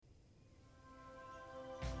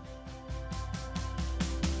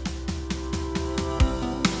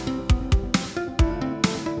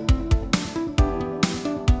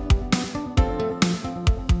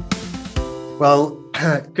Well,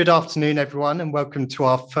 good afternoon, everyone, and welcome to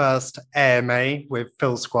our first AMA with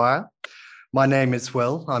Phil Squire. My name is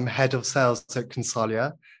Will. I'm Head of Sales at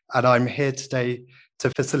Consalia, and I'm here today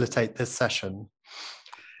to facilitate this session.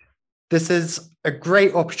 This is a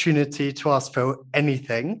great opportunity to ask Phil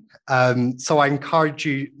anything, so I encourage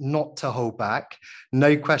you not to hold back.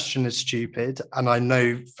 No question is stupid, and I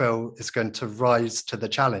know Phil is going to rise to the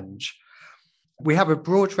challenge. We have a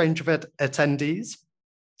broad range of attendees,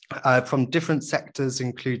 from different sectors,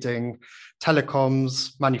 including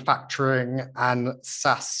telecoms, manufacturing, and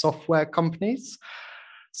SaaS software companies.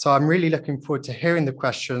 So I'm really looking forward to hearing the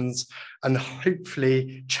questions and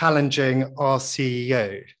hopefully challenging our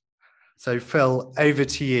CEO. So Phil, over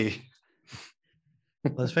to you.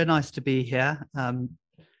 Well, it's very nice to be here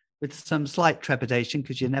with some slight trepidation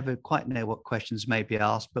because you never quite know what questions may be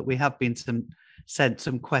asked, but we have been sent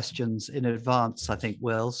some questions in advance, I think,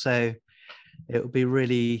 Will. So it would be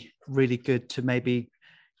really, really good to maybe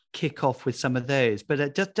kick off with some of those.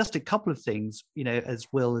 But just a couple of things, as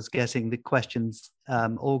Will is getting the questions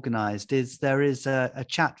organized, there is a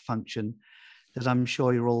chat function that I'm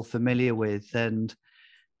sure you're all familiar with. And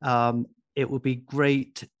it would be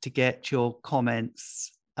great to get your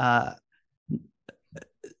comments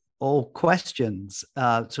or questions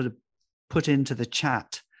sort of put into the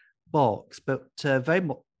chat box. But very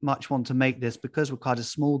much want to make this, because we're quite a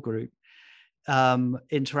small group,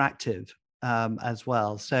 interactive as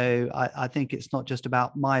well. So I think it's not just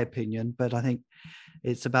about my opinion, but I think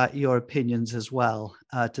it's about your opinions as well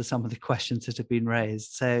to some of the questions that have been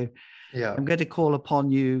raised. So yeah, I'm going to call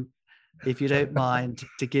upon you, if you don't mind,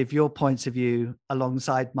 to give your points of view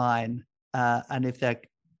alongside mine. And if they're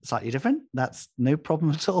slightly different, that's no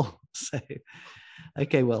problem at all. So,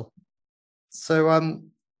 okay, Will. So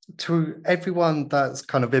to everyone that's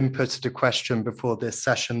kind of inputted a question before this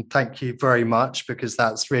session, thank you very much, because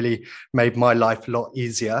that's really made my life a lot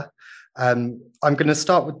easier. I'm going to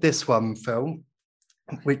start with this one, Phil,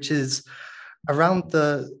 which is around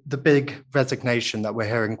the big resignation that we're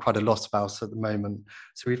hearing quite a lot about at the moment.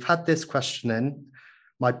 So we've had this question in.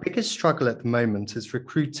 My biggest struggle at the moment is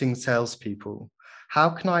recruiting salespeople. How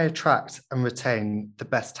can I attract and retain the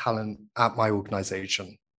best talent at my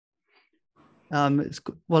organization? It's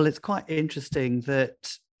quite interesting that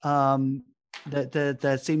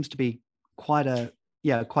there seems to be quite a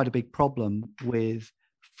big problem with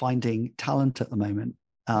finding talent at the moment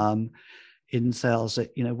in sales.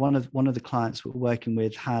 One of the clients we're working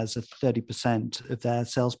with has 30% of their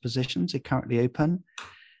sales positions are currently open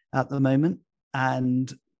at the moment,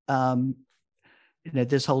 and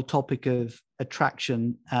this whole topic of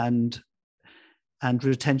attraction and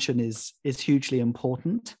retention is hugely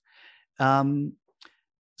important.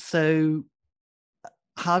 So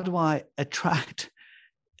how do I attract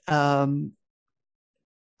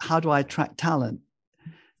talent?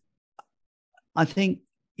 I think,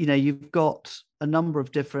 you've got a number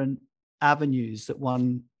of different avenues that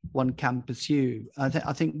one can pursue.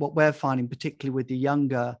 I think what we're finding, particularly with the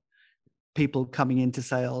younger people coming into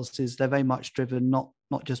sales, is they're very much driven not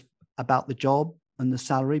just about the job and the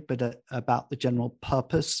salary, but about the general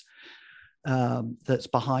purpose that's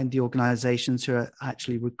behind the organizations who are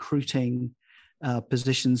actually recruiting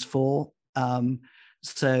positions for.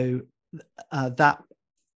 So that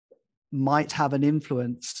might have an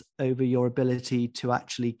influence over your ability to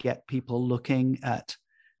actually get people looking at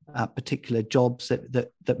particular jobs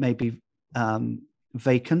that may be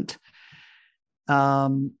vacant.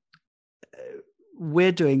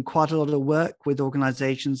 We're doing quite a lot of work with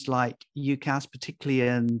organizations like UCAS, particularly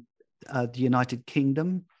in the United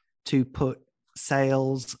Kingdom, to put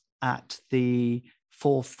sales at the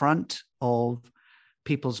forefront of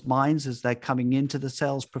people's minds as they're coming into the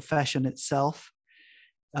sales profession itself.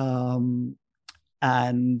 But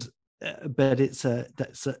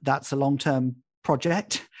that's a long-term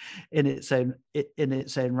project in its own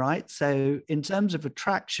right. So in terms of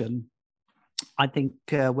attraction, I think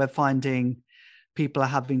we're finding people are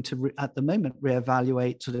having to, at the moment,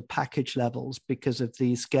 reevaluate sort of package levels because of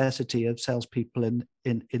the scarcity of salespeople in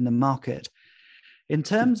the market. In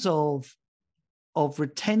terms of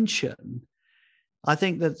retention, I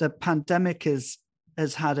think that the pandemic has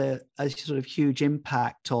had a sort of huge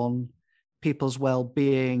impact on people's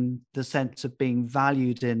well-being, the sense of being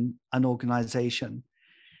valued in an organization,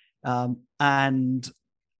 and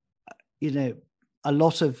a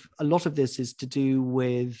lot of this is to do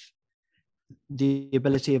with the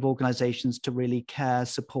ability of organizations to really care,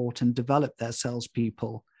 support, and develop their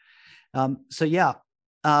salespeople.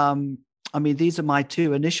 These are my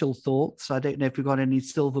two initial thoughts. I don't know if we've got any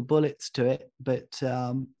silver bullets to it, but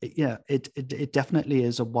it definitely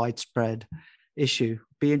is a widespread issue.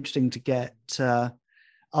 Be interesting to get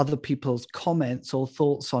other people's comments or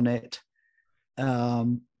thoughts on it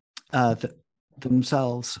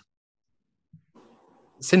themselves.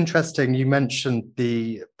 It's interesting you mentioned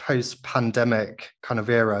the post-pandemic kind of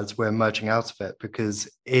era as we're emerging out of it, because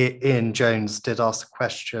Ian Jones did ask a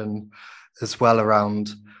question as well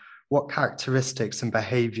around what characteristics and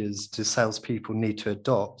behaviours do salespeople need to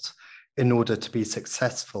adopt in order to be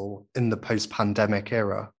successful in the post-pandemic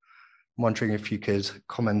era. I'm wondering if you could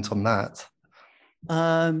comment on that.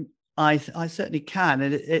 I certainly can.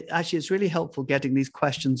 And it actually, it's really helpful getting these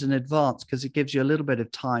questions in advance, because it gives you a little bit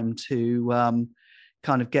of time to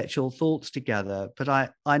kind of get your thoughts together. But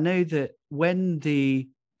I know that when the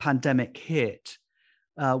pandemic hit,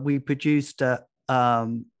 we produced a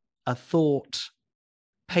thought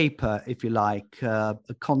paper, if you like, a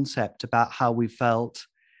concept about how we felt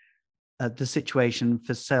the situation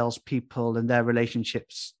for salespeople and their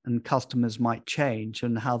relationships and customers might change,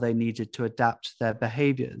 and how they needed to adapt their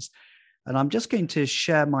behaviors. And I'm just going to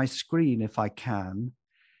share my screen, if I can,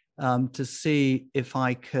 to see if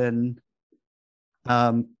I can.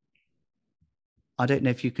 I don't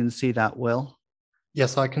know if you can see that, Will.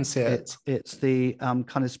 Yes, I can see it. It's the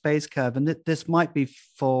kind of space curve. And this might be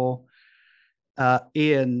for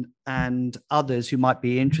Ian and others who might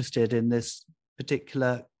be interested in this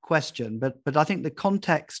particular question. But I think the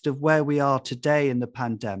context of where we are today in the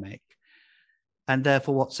pandemic, and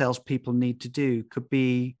therefore what salespeople need to do, could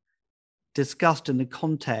be discussed in the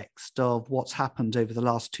context of what's happened over the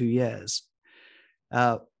last 2 years.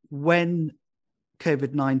 When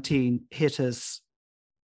COVID-19 hit us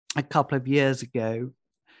a couple of years ago,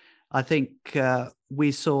 I think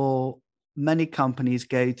we saw many companies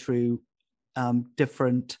go through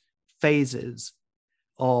different phases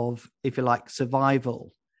of, if you like,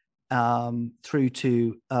 survival through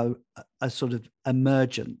to a sort of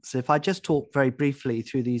emergence. If I just talk very briefly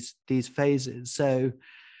through these phases. So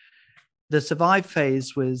the survive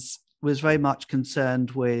phase was very much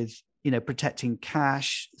concerned with, protecting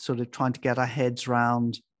cash, sort of trying to get our heads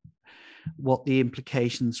around what the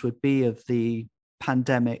implications would be of the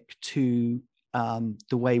pandemic to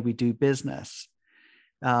the way we do business.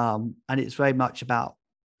 And it's very much about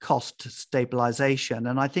cost stabilization.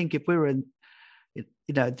 And I think if we were in,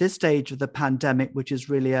 at this stage of the pandemic, which is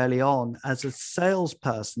really early on, as a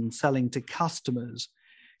salesperson selling to customers,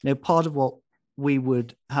 part of what we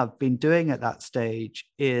would have been doing at that stage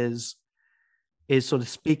is sort of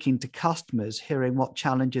speaking to customers, hearing what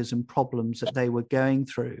challenges and problems that they were going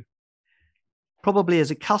through. Probably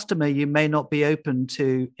as a customer, you may not be open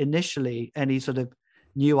to initially any sort of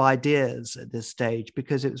new ideas at this stage,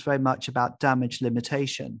 because it was very much about damage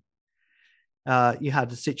limitation. You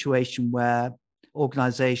had a situation where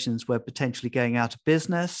organizations were potentially going out of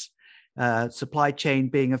business, supply chain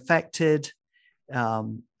being affected.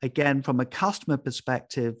 Again, from a customer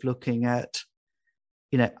perspective, looking at,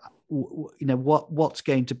 what's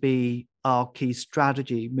going to be our key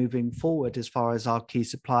strategy moving forward as far as our key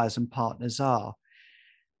suppliers and partners are.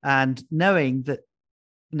 And knowing that,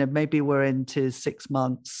 maybe we're into 6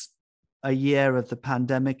 months, a year of the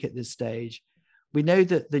pandemic at this stage, we know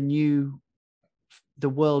that the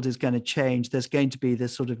world is going to change. There's going to be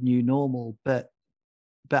this sort of new normal, but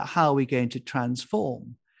how are we going to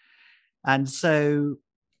transform? And so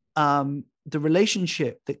the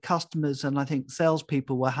relationship that customers and I think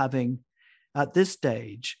salespeople were having at this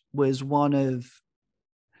stage was one of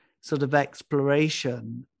sort of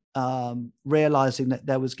exploration, realizing that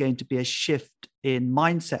there was going to be a shift in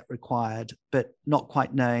mindset required, but not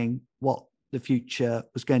quite knowing what the future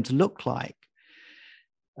was going to look like,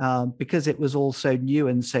 because it was all so new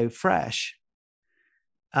and so fresh.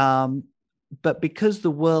 But because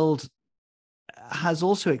the world has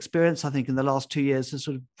also experienced, I think, in the last 2 years, a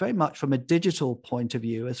sort of very much from a digital point of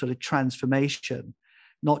view, a sort of transformation,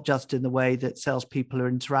 not just in the way that salespeople are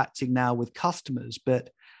interacting now with customers, but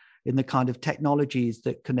in the kind of technologies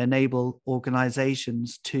that can enable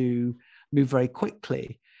organizations to move very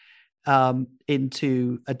quickly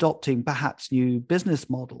into adopting perhaps new business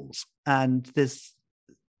models. And this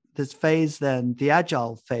phase then, the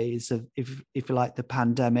agile phase of, if you like, the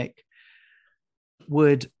pandemic,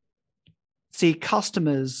 would see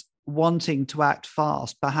customers wanting to act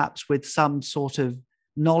fast, perhaps with some sort of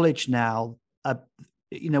knowledge now,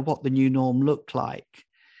 what the new norm looked like,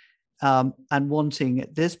 and wanting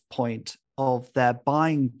at this point of their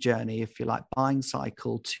buying journey, if you like, buying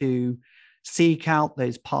cycle, to seek out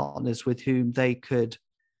those partners with whom they could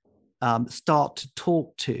start to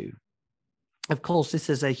talk to. Of course, this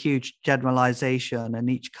is a huge generalization, and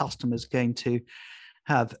each customer is going to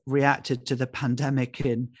have reacted to the pandemic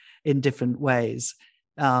in different ways.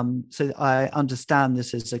 So I understand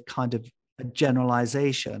this is a kind of a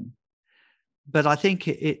generalization, but I think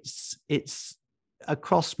it's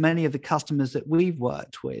across many of the customers that we've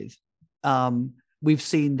worked with. We've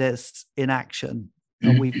seen this in action,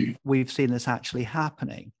 and we've seen this actually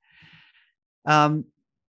happening. So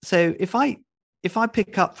if I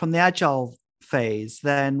pick up from the agile phase,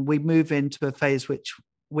 then we move into a phase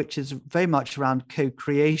which is very much around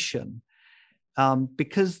co-creation,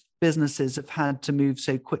 because businesses have had to move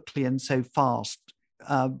so quickly and so fast.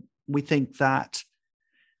 We think that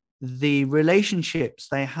the relationships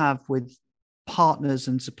they have with partners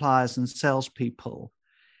and suppliers and salespeople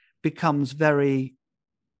becomes very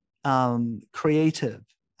creative,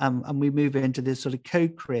 and we move into this sort of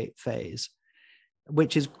co-create phase,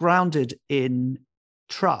 which is grounded in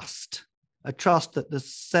trust, a trust that the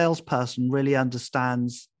salesperson really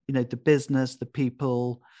understands, the business, the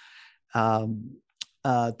people,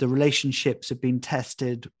 the relationships have been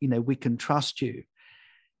tested, we can trust you.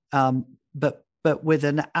 But with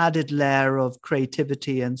an added layer of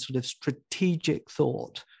creativity and sort of strategic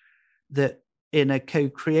thought that in a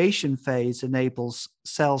co-creation phase enables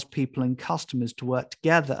salespeople and customers to work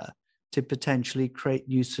together to potentially create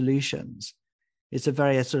new solutions. It's a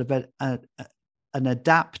very sort of an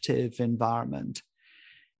adaptive environment.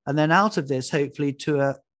 And then out of this, hopefully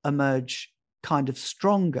to emerge kind of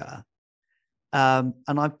stronger. And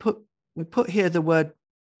we put here the word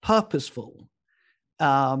purposeful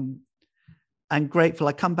and grateful.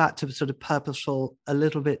 I come back to sort of purposeful a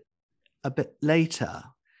bit later.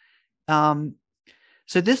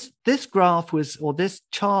 So this graph this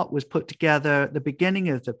chart was put together at the beginning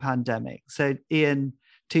of the pandemic. So Ian,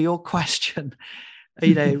 to your question,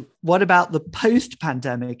 what about the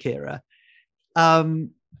post-pandemic era?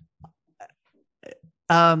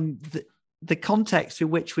 The context through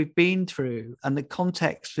which we've been through, and the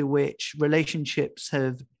context through which relationships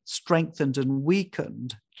have strengthened and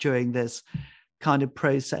weakened during this kind of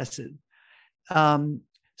process,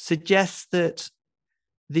 suggests that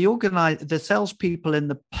the salespeople in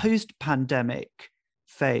the post-pandemic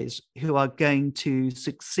phase who are going to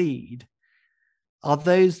succeed are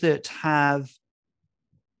those that have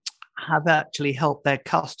actually helped their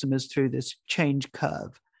customers through this change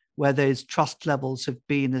curve, where those trust levels have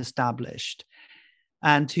been established,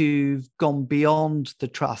 and who've gone beyond the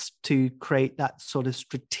trust to create that sort of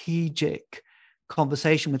strategic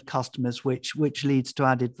conversation with customers, which leads to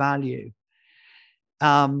added value.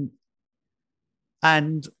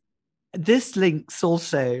 And this links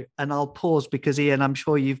also, and I'll pause because Ian, I'm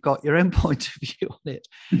sure you've got your own point of view on it.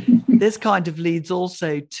 This kind of leads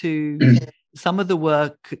also to some of the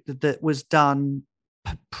work that was done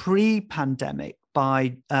pre-pandemic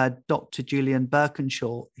by Dr. Julian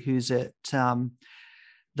Birkinshaw, who's at the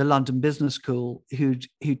London Business School, who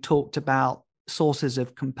talked about sources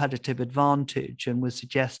of competitive advantage and was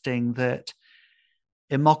suggesting that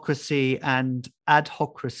emocracy and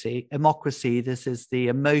adhocracy, emocracy, this is the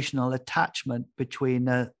emotional attachment between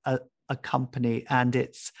a company and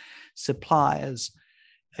its suppliers,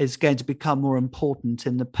 is going to become more important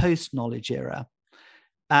in the post-knowledge era.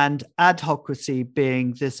 And adhocracy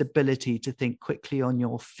being this ability to think quickly on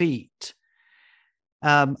your feet.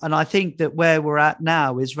 And I think that where we're at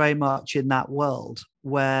now is very much in that world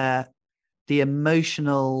where the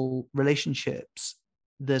emotional relationships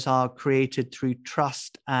that are created through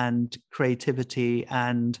trust and creativity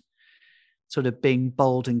and sort of being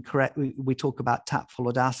bold and correct, we talk about tactful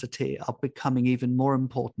audacity, are becoming even more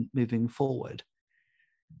important moving forward.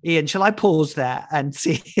 Ian, shall I pause there and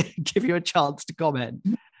give you a chance to comment?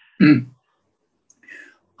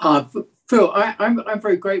 Phil, I'm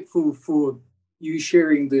very grateful for you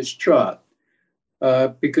sharing this chart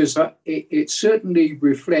because it certainly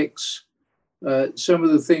reflects some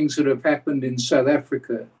of the things that have happened in South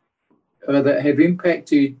Africa that have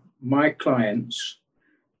impacted my clients,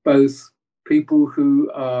 both people who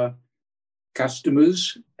are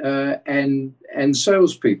customers and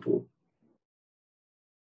salespeople.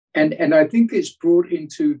 And I think it's brought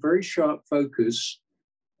into very sharp focus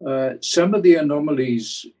some of the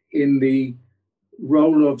anomalies in the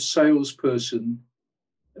role of salesperson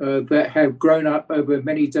that have grown up over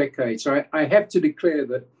many decades. I have to declare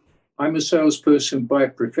that I'm a salesperson by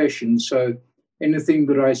profession, so anything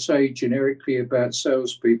that I say generically about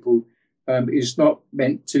salespeople is not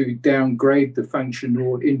meant to downgrade the function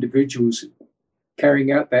or individuals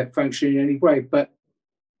carrying out that function in any way. But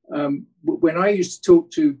when I used to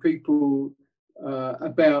talk to people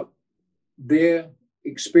about their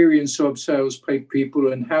experience of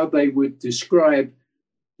salespeople and how they would describe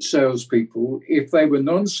salespeople, if they were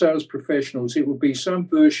non-sales professionals, it would be some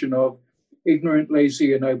version of ignorant,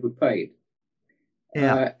 lazy, and overpaid.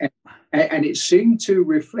 Yeah. And it seemed to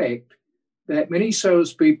reflect that many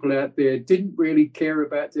salespeople out there didn't really care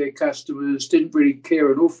about their customers, didn't really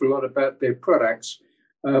care an awful lot about their products,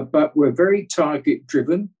 but were very target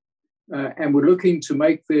driven and were looking to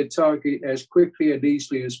make their target as quickly and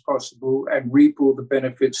easily as possible and reap all the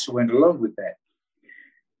benefits that went along with that.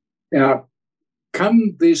 Now,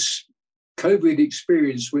 come this COVID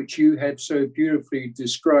experience, which you had so beautifully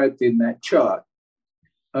described in that chart,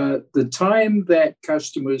 the time that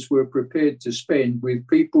customers were prepared to spend with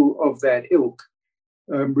people of that ilk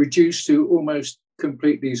reduced to almost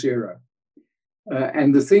completely zero.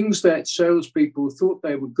 And the things that salespeople thought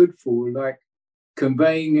they were good for, like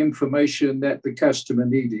conveying information that the customer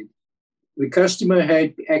needed, the customer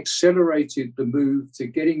had accelerated the move to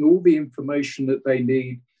getting all the information that they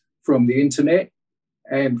need from the internet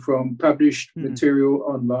and from published material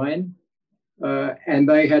online. And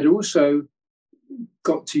they had also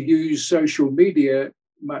got to use social media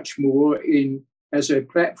much more as a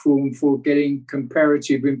platform for getting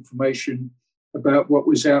comparative information about what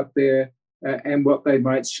was out there and what they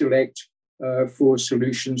might select for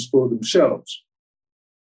solutions for themselves.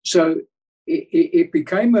 So it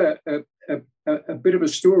became a bit of a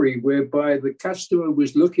story whereby the customer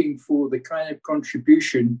was looking for the kind of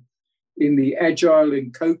contribution in the agile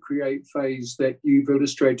and co-create phase that you've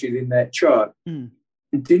illustrated in that chart.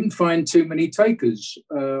 And didn't find too many takers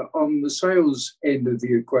on the sales end of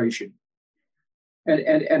the equation.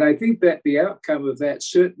 And I think that the outcome of that,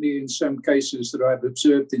 certainly in some cases that I've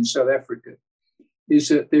observed in South Africa, is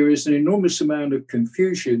that there is an enormous amount of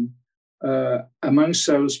confusion among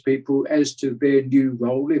salespeople as to their new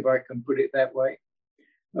role, if I can put it that way.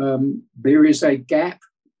 There is a gap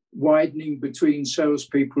widening between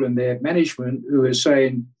salespeople and their management who are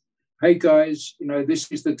saying, hey guys,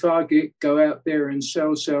 this is the target, go out there and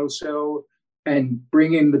sell, and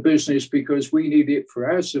bring in the business because we need it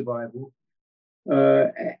for our survival.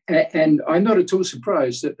 And I'm not at all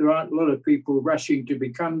surprised that there aren't a lot of people rushing to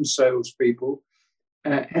become salespeople.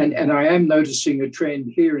 And I am noticing a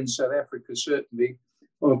trend here in South Africa, certainly,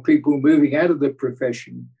 of people moving out of the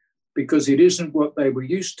profession because it isn't what they were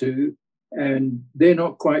used to, and they're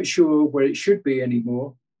not quite sure where it should be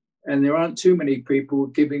anymore. And there aren't too many people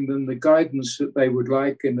giving them the guidance that they would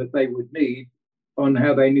like and that they would need on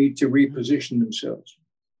how they need to reposition themselves.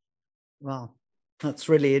 Well, that's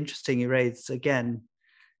really interesting. You raised, again,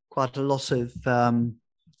 quite a lot of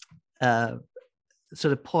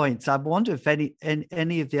sort of points. I wonder if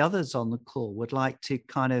any of the others on the call would like to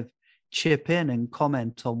kind of chip in and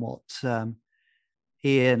comment on what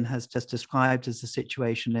Ian has just described as the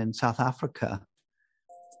situation in South Africa.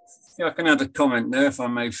 Yeah, I can add a comment there, if I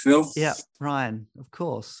may, Phil. Yeah, Ryan, of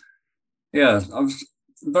course. Yeah, I was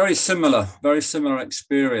very similar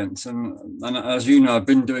experience. And as you know, I've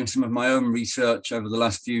been doing some of my own research over the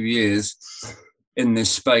last few years in this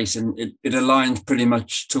space, and it aligns pretty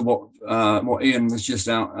much to what Ian was just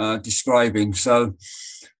out describing. So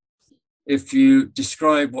if you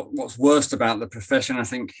describe what's worst about the profession, I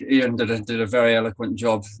think Ian did a very eloquent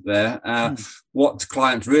job there. What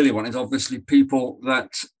clients really want is obviously people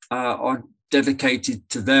that are dedicated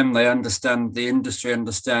to them. They understand the industry,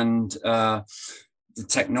 understand the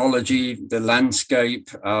technology, the landscape,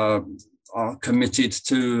 are committed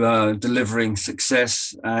to delivering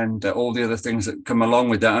success and all the other things that come along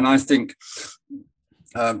with that. And I think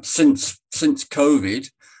since COVID,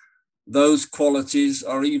 those qualities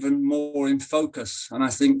are even more in focus. And I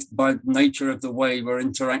think by nature of the way we're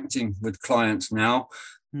interacting with clients now,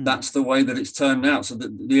 that's the way that it's turned out. So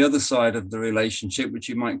the other side of the relationship, which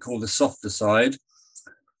you might call the softer side,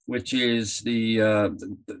 which is the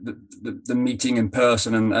meeting in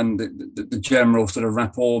person and the general sort of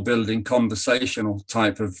rapport building conversational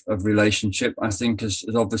type of relationship, I think has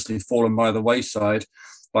obviously fallen by the wayside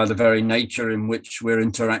by the very nature in which we're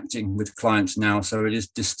interacting with clients now. So it is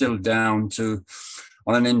distilled down to,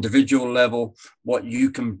 on an individual level, what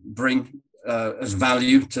you can bring as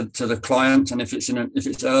value to the client, and if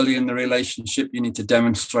it's early in the relationship, you need to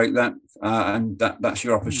demonstrate that, and that's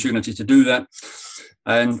your opportunity to do that.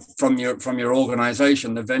 And from your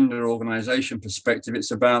organization, the vendor organization perspective, it's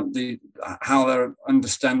about how they're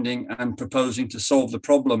understanding and proposing to solve the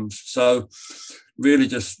problems. So really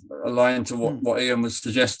just aligned to what Ian was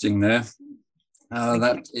suggesting there,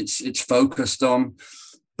 that it's focused on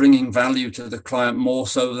bringing value to the client more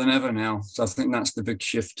so than ever now. So I think that's the big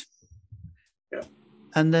shift. Yeah.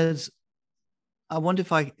 And I wonder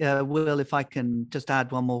if I will, if I can just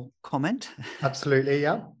add one more comment. Absolutely,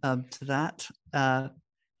 yeah. To that.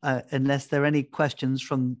 unless there are any questions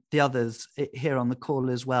from the others here on the call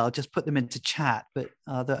as well, just put them into chat, but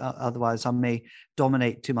otherwise I may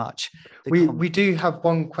dominate too much. We do have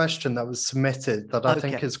one question that was submitted that I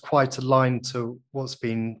think Okay. is quite aligned to what's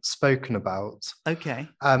been spoken about. Okay.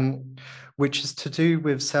 Which is to do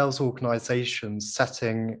with sales organizations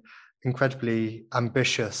setting incredibly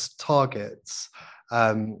ambitious targets,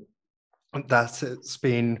 that it's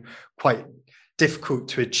been quite difficult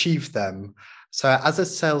to achieve them. So as a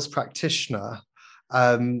sales practitioner,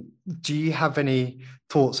 do you have any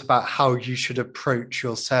thoughts about how you should approach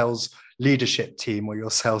your sales leadership team or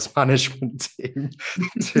your sales management team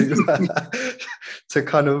to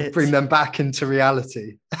kind of bring them back into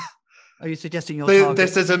reality? Are you suggesting your target?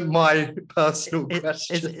 This isn't my personal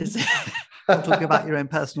question. You're talking about your own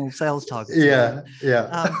personal sales targets. Yeah.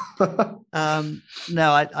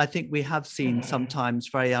 No, I think we have seen sometimes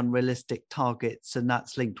very unrealistic targets, and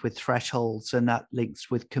that's linked with thresholds, and that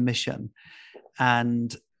links with commission,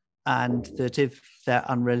 and that if they're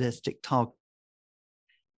unrealistic targets,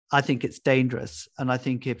 I think it's dangerous. And I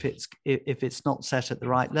think if it's not set at the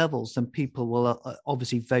right levels, then people will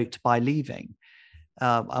obviously vote by leaving.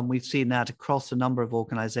 And we've seen that across a number of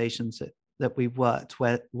organizations that we've worked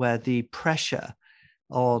where the pressure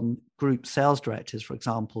on group sales directors, for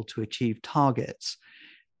example, to achieve targets,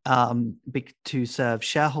 to serve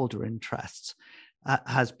shareholder interests,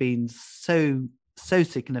 has been so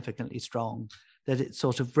significantly strong that it's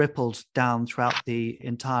sort of rippled down throughout the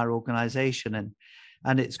entire organization,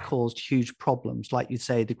 and it's caused huge problems, like you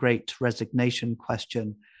say, the great resignation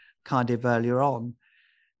question kind of earlier on.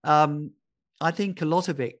 I think a lot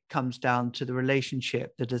of it comes down to the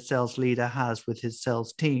relationship that a sales leader has with his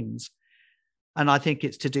sales teams. And I think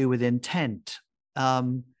it's to do with intent.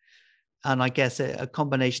 And I guess a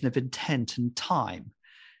combination of intent and time.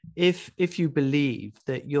 If you believe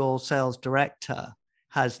that your sales director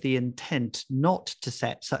has the intent not to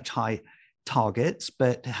set such high targets,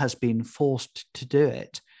 but has been forced to do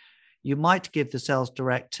it, you might give the sales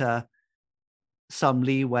director some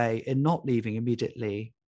leeway in not leaving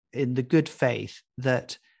immediately, in the good faith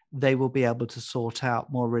that they will be able to sort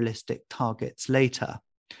out more realistic targets later.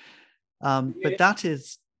 But that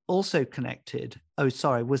is also connected. Oh,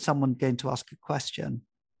 sorry, was someone going to ask a question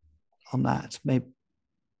on that?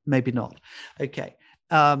 Maybe not. Okay.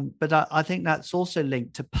 But I think that's also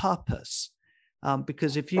linked to purpose,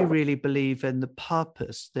 because if you really believe in the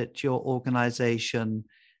purpose that your organization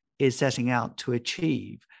is setting out to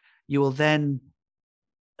achieve, you will then,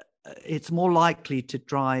 it's more likely to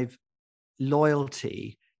drive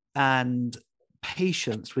loyalty and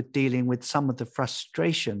patience with dealing with some of the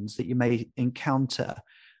frustrations that you may encounter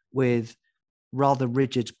with rather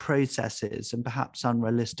rigid processes and perhaps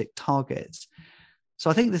unrealistic targets.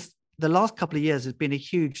 So I think the last couple of years has been a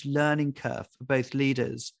huge learning curve for both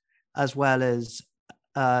leaders as well as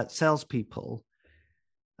salespeople.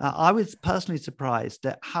 I was personally surprised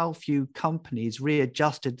at how few companies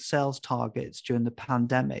readjusted sales targets during the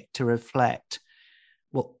pandemic to reflect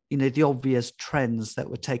the obvious trends that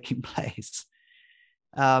were taking place.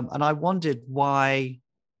 And I wondered why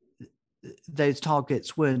those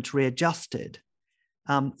targets weren't readjusted.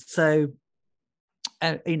 Is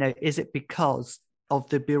it because of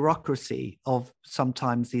the bureaucracy of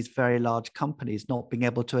sometimes these very large companies not being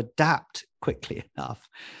able to adapt quickly enough?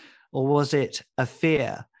 Or was it a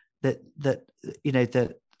fear that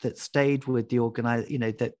stayed with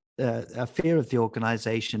the a fear of the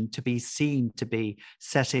organization to be seen to be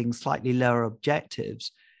setting slightly lower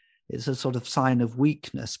objectives? It's a sort of sign of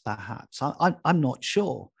weakness, perhaps. I'm not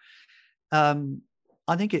sure. I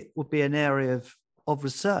think it would be an area of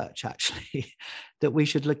research, actually, that we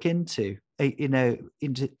should look into,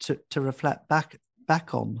 to reflect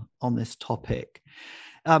back on this topic.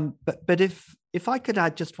 But if I could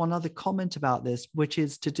add just one other comment about this, which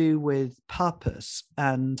is to do with purpose.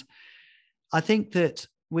 And I think that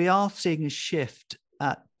we are seeing a shift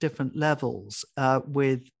at different levels, at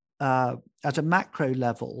a macro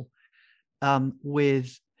level,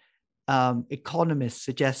 with economists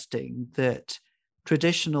suggesting that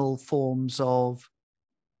traditional forms of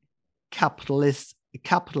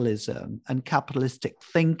capitalism and capitalistic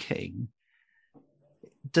thinking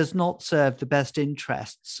does not serve the best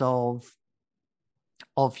interests of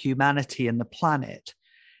humanity and the planet.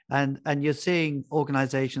 And you're seeing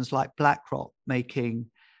organizations like BlackRock making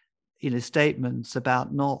statements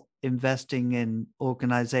about not investing in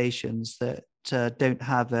organizations that don't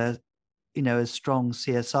have a strong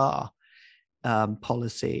CSR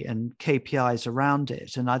policy and KPIs around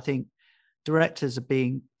it. And I think directors are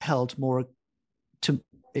being held more to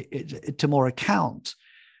more account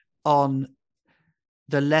on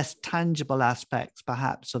the less tangible aspects,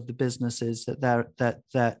 perhaps, of the businesses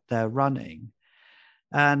that they're running.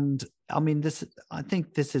 And I mean, I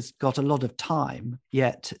think this has got a lot of time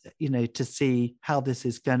yet, to see how this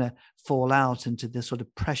is going to fall out into this sort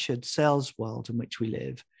of pressured sales world in which we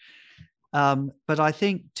live. But I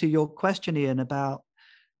think, to your question, Ian, about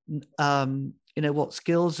what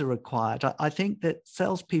skills are required, I think that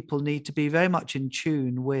salespeople need to be very much in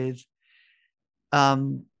tune with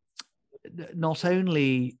not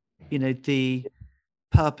only the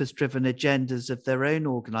purpose-driven agendas of their own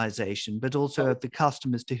organization, but also of the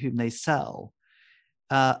customers to whom they sell,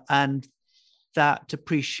 and that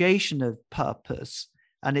appreciation of purpose,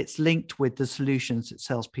 and it's linked with the solutions that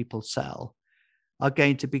salespeople sell, are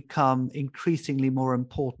going to become increasingly more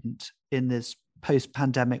important in this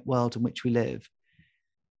post-pandemic world in which we live.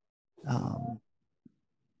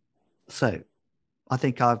 So I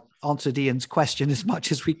think I've answered Ian's question as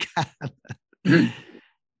much as we can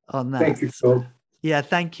on that. Thank you, Phil. Yeah,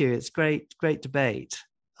 thank you. It's great debate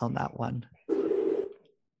on that one.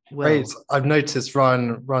 Great. I've noticed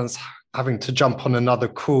Ryan's having to jump on another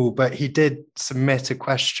call, but he did submit a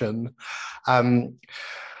question,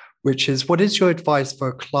 which is, what is your advice for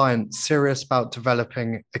a client serious about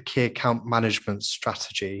developing a key account management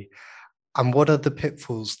strategy? And what are the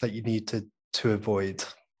pitfalls that you need to avoid?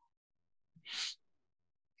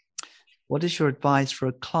 What is your advice for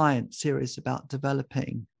a client serious about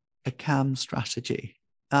developing a CAM strategy,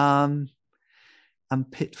 and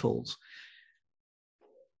pitfalls?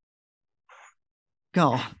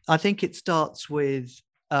 God, I think it starts with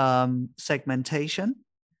segmentation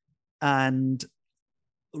and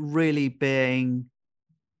really being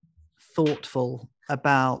thoughtful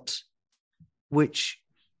about which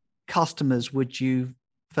customers would you,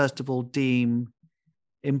 first of all, deem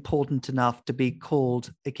important enough to be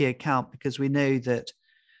called a key account, because we know that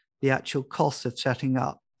the actual cost of setting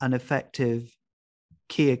up an effective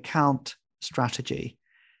key account strategy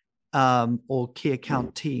or key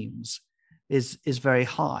account teams is very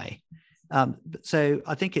high. So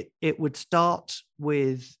I think it would start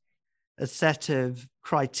with a set of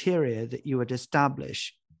criteria that you would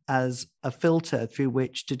establish as a filter through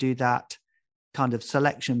which to do that kind of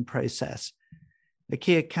selection process. A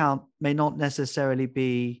key account may not necessarily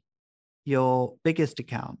be your biggest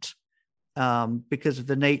account because of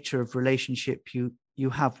the nature of relationship you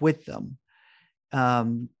have with them.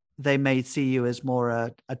 They may see you as more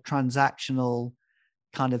a transactional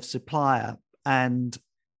kind of supplier, and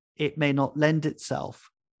it may not lend itself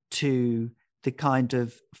to the kind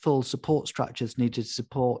of full support structures needed to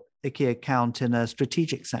support a key account in a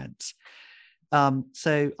strategic sense.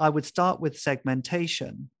 So I would start with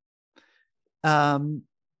segmentation.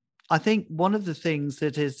 I think one of the things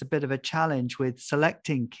that is a bit of a challenge with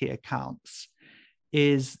selecting key accounts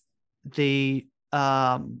is the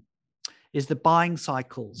buying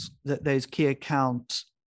cycles that those key accounts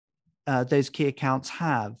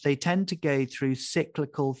have. They tend to go through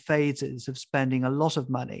cyclical phases of spending a lot of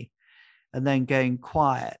money and then going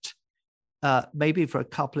quiet, maybe for a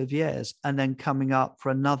couple of years, and then coming up for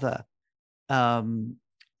another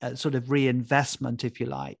sort of reinvestment, if you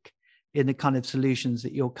like, in the kind of solutions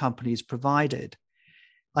that your company's provided.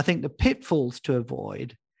 I think the pitfalls to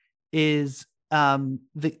avoid is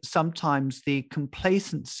sometimes the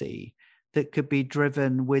complacency that could be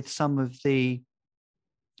driven with some of the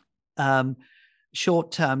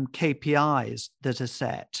short-term KPIs that are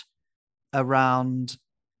set around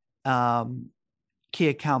key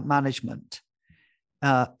account management,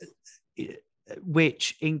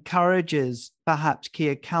 which encourages perhaps key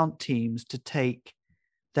account teams to take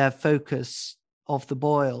their focus off the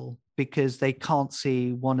boil because they can't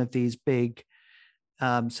see one of these big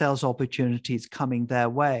sales opportunities coming their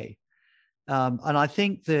way. And I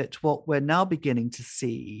think that what we're now beginning to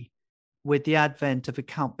see with the advent of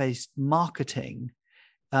account-based marketing,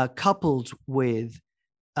 coupled with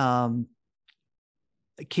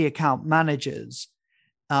key account managers,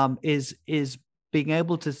 is being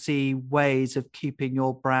able to see ways of keeping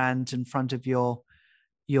your brand in front of your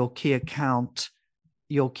key accounts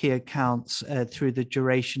through the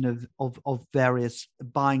duration of various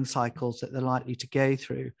buying cycles that they're likely to go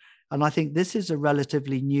through. And I think this is a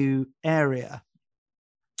relatively new area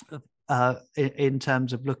in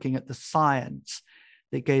terms of looking at the science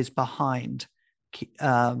that goes behind key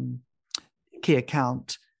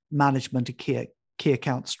account management and key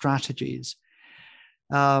account strategies.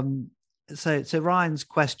 So Ryan's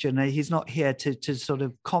question, he's not here to sort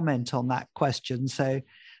of comment on that question. So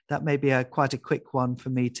that may be quite a quick one for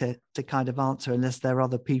me to kind of answer, unless there are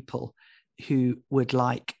other people who would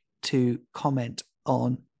like to comment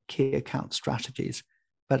on key account strategies.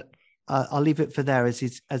 But I'll leave it for there as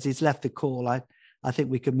he's left the call. I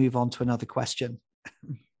think we can move on to another question.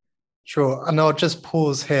 Sure. And I'll just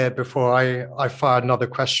pause here before I fire another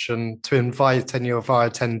question to invite any of our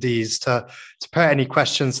attendees to put any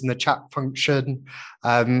questions in the chat function.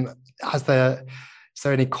 Is there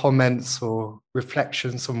any comments or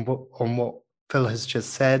reflections on what Phil has just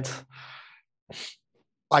said?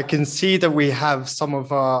 I can see that we have some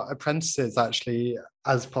of our apprentices actually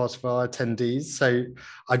as part of our attendees. So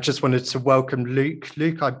I just wanted to welcome Luke.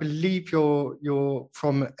 Luke, I believe you're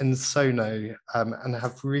from Ensono and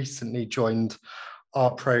have recently joined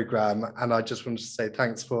our program. And I just wanted to say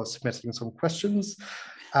thanks for submitting some questions.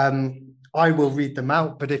 I will read them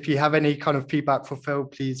out, but if you have any kind of feedback for Phil,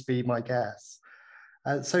 please be my guest.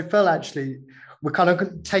 So Phil, actually, we're kind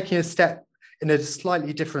of taking a step in a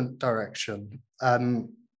slightly different direction.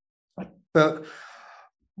 But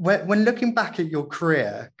when looking back at your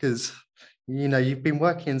career, because you've been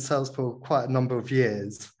working in sales for quite a number of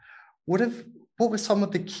years, what were some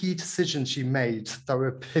of the key decisions you made that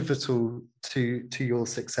were pivotal to your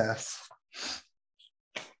success?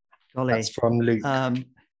 Golly. That's from Luke.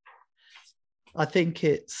 I think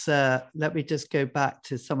it's. Let me just go back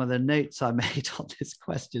to some of the notes I made on this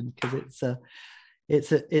question, because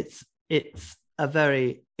it's a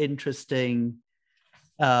very interesting.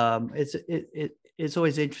 It's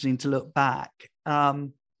always interesting to look back.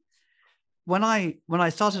 When I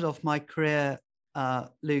started off my career,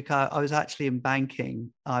 Luke, I was actually in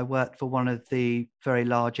banking. I worked for one of the very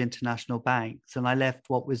large international banks, and I left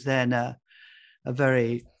what was then a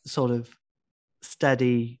very sort of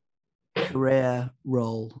steady career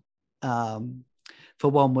role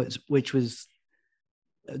for one which was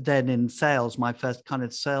then in sales, my first kind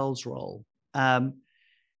of sales role.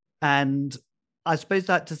 And I suppose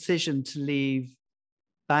that decision to leave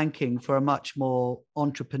banking for a much more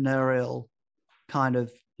entrepreneurial kind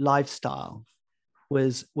of lifestyle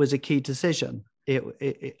was a key decision.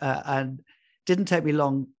 And didn't take me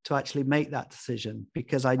long to actually make that decision,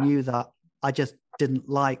 because I knew that I just didn't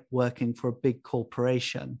like working for a big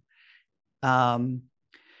corporation. And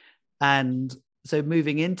so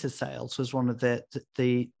moving into sales was one of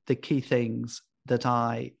the key things that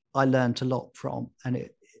I learned a lot from, and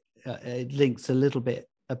it links a little bit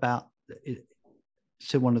about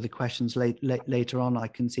to one of the questions later on I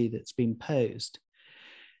can see that's been posed.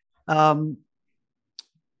 At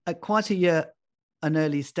quite an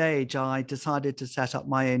early stage, I decided to set up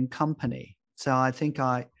my own company. So I think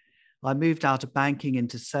I moved out of banking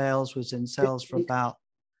into sales, was in sales for about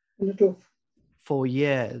 4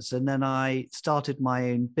 years, and then I started my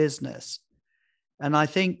own business. And I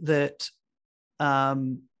think that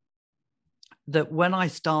that when I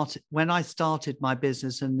started my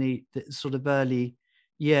business in the sort of early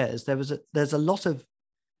years, there's a lot of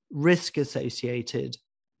risk associated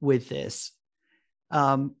with this,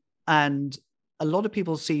 and a lot of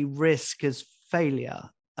people see risk as failure,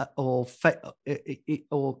 or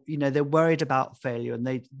they're worried about failure,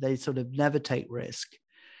 and they sort of never take risk.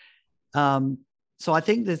 So I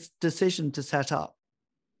think this decision to set up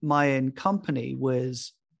my own company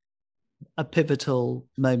was a pivotal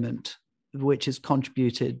moment, which has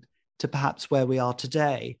contributed to perhaps where we are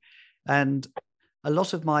today. And a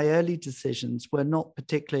lot of my early decisions were not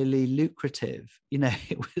particularly lucrative.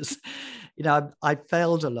 It was, I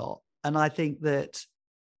failed a lot. And I think that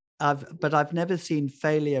I've never seen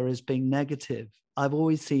failure as being negative. I've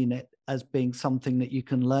always seen it as being something that you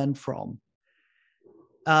can learn from.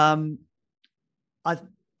 I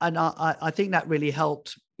think that really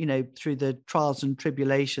helped, through the trials and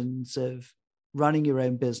tribulations of running your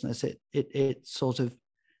own business. It sort of,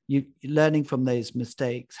 you learning from those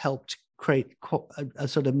mistakes helped create a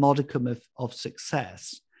sort of modicum of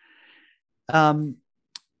success. But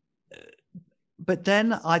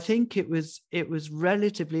then I think it was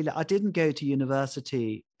relatively, I didn't go to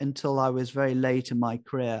university until I was very late in my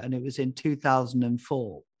career. And it was in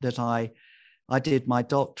 2004 that I did my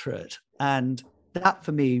doctorate. And that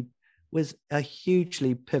for me was a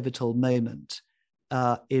hugely pivotal moment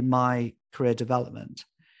in my career development.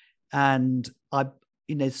 And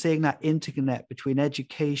seeing that interconnect between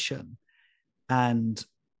education and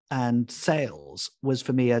sales was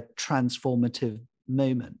for me a transformative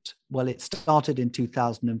moment. Well, it started in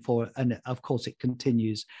 2004, and of course it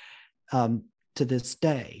continues to this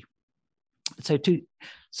day.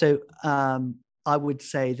 So I would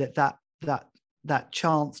say that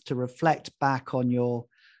chance to reflect back on your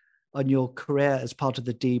career as part of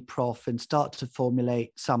the D-Prof and start to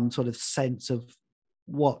formulate some sort of sense of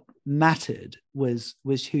what mattered was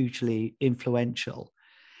hugely influential.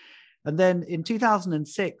 And then in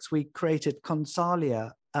 2006, we created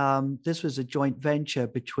Consalia this was a joint venture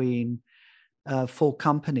between 4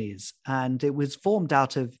 companies, and it was formed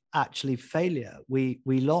out of actually failure. We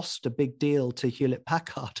lost a big deal to Hewlett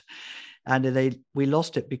Packard, and we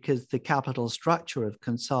lost it because the capital structure of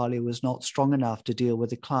Consalia was not strong enough to deal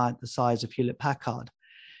with a client the size of Hewlett Packard.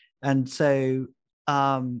 And so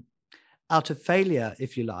out of failure,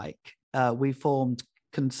 if you like, we formed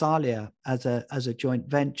Consalia as a joint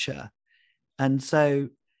venture. And so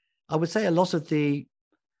I would say a lot of the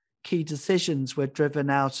key decisions were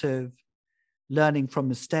driven out of learning from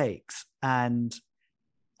mistakes and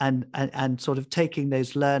sort of taking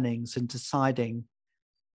those learnings and deciding,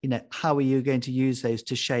 how are you going to use those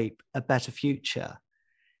to shape a better future?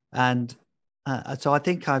 And so I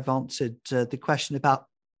think I've answered the question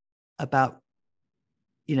about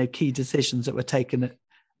key decisions that were taken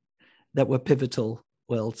that were pivotal,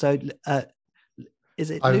 Will. So is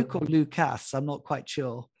it Luke or Lucas? I'm not quite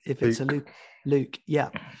sure if it's Luke. Luke, yeah.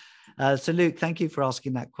 So Luke, thank you for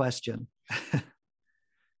asking that question.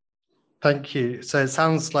 Thank you. So it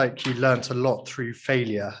sounds like you learnt a lot through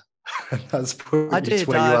failure. That's brought I you did. to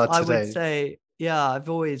where you are today. I would say, yeah, I've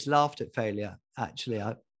always laughed at failure, actually,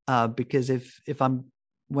 because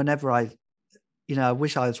whenever I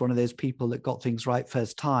wish I was one of those people that got things right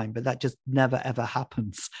first time, but that just never, ever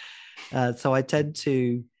happens. So I tend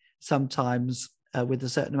to sometimes, with a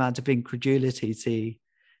certain amount of incredulity, see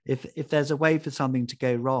if there's a way for something to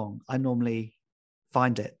go wrong, I normally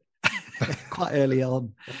find it quite early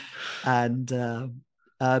on. And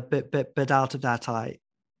but out of that,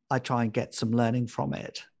 I try and get some learning from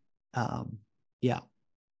it. Yeah.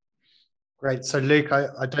 Great. So Luke,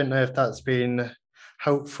 I don't know if that's been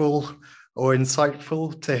helpful or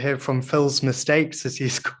insightful to hear from Phil's mistakes as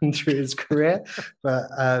he's gone through his career, but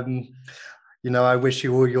I wish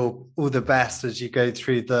you all the best as you go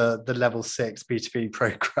through the level 6 B2B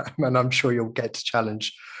program, and I'm sure you'll get to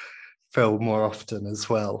challenge Phil more often as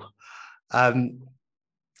well.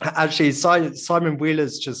 Actually, Simon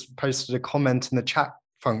Wheeler's just posted a comment in the chat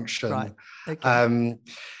function. Right. Okay.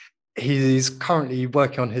 He's currently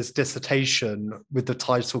working on his dissertation with the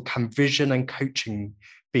title "Can Vision and Coaching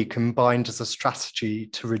Be Combined as a Strategy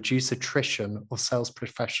to Reduce Attrition of Sales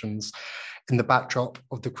Professionals in the Backdrop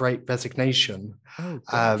of the Great Resignation?" Oh,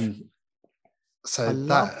 gosh. So I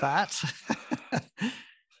love that.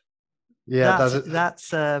 Yeah,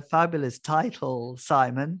 that's a fabulous title,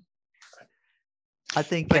 Simon. I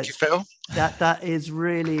think Thank you, Phil. that is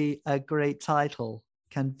really a great title.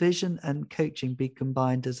 Can vision and coaching be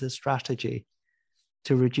combined as a strategy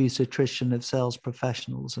to reduce attrition of sales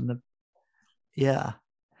professionals? Yeah.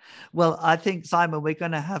 Well, I think, Simon, we're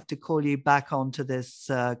going to have to call you back onto this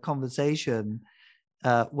conversation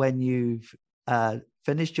when you've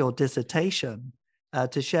finished your dissertation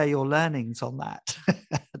to share your learnings on that,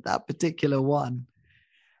 that particular one.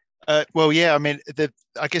 Well, yeah, I mean,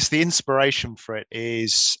 I guess the inspiration for it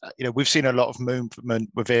is, we've seen a lot of movement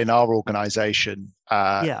within our organization,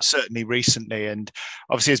 certainly recently. And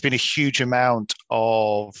obviously, there's been a huge amount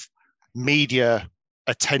of media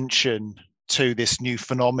attention to this new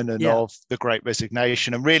phenomenon of the Great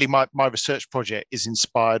Resignation. And really, my research project is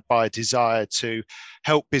inspired by a desire to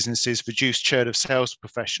help businesses reduce churn of sales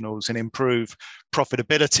professionals and improve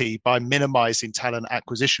profitability by minimizing talent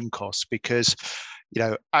acquisition costs, because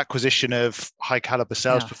acquisition of high caliber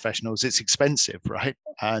sales professionals, it's expensive, right?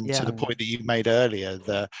 And to the point that you made earlier,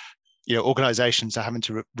 organizations are having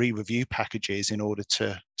to re-review packages in order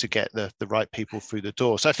to get the right people through the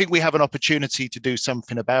door. So I think we have an opportunity to do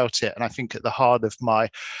something about it. And I think at the heart of my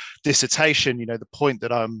dissertation, the point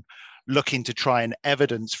that I'm looking to try and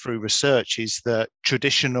evidence through research is that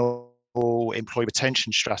traditional employee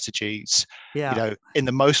retention strategies, in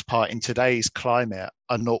the most part in today's climate,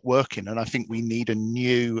 are not working. And I think we need a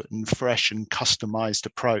new and fresh and customized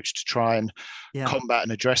approach to try and combat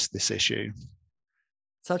and address this issue.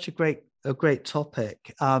 Such a great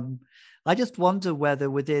topic. I just wonder whether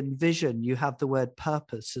within vision you have the word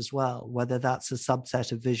purpose as well, whether that's a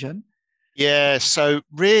subset of vision. Yeah, so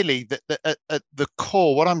really at the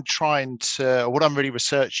core, what I'm really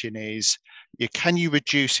researching is, can you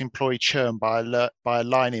reduce employee churn by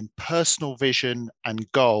aligning personal vision and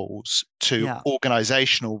goals to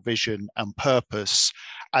organizational vision and purpose,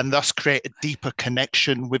 and thus create a deeper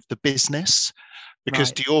connection with the business?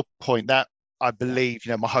 Because to your point, that I believe,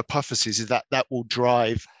 my hypothesis is that will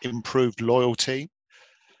drive improved loyalty.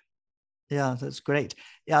 Yeah, that's great.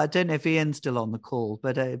 Yeah, I don't know if Ian's still on the call,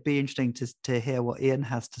 but it'd be interesting to hear what Ian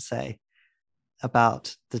has to say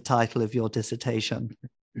about the title of your dissertation.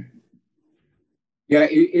 Yeah,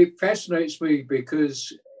 it fascinates me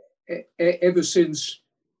because ever since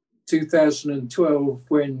 2012,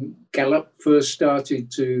 when Gallup first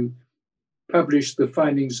started to publish the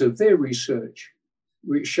findings of their research,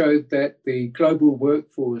 which showed that the global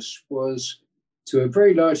workforce was, to a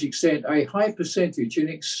very large extent, a high percentage, in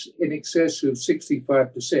excess of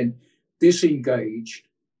 65%, disengaged,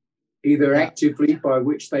 either actively, by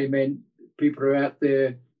which they meant people are out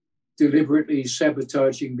there deliberately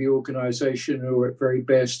sabotaging the organization, or at very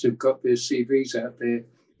best have got their CVs out there,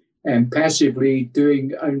 and passively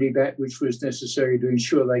doing only that which was necessary to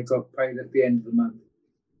ensure they got paid at the end of the month.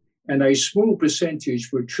 And a small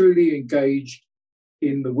percentage were truly engaged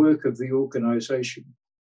in the work of the organization.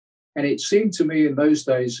 And it seemed to me in those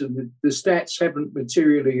days, and the stats haven't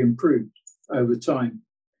materially improved over time,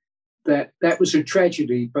 that that was a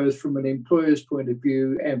tragedy, both from an employer's point of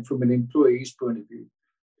view and from an employee's point of view.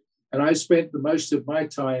 And I spent the most of my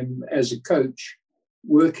time as a coach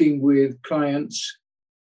working with clients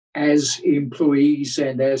as employees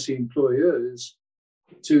and as employers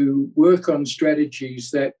to work on strategies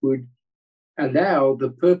that would allow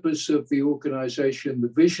the purpose of the organization, the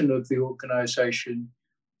vision of the organization,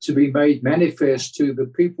 to be made manifest to the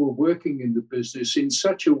people working in the business in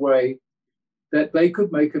such a way that they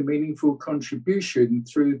could make a meaningful contribution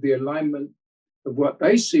through the alignment of what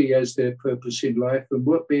they see as their purpose in life and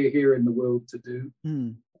what they're here in the world to do.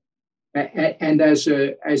 And as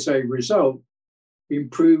a result,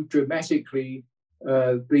 improve dramatically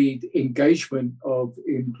the engagement of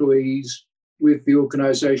employees with the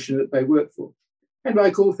organization that they work for. And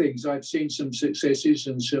like all things, I've seen some successes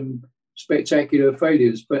and some spectacular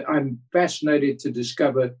failures, but I'm fascinated to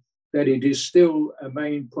discover that it is still a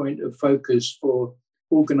main point of focus for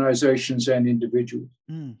organizations and individuals.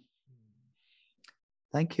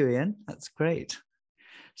 Thank you, Ian. That's great.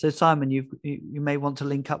 So, Simon, you may want to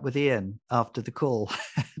link up with Ian after the call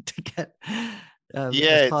to get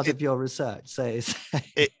as part of your research. So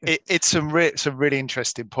it's some really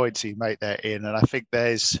interesting points you make there, Ian, and I think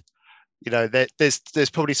there's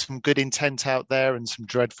probably some good intent out there and some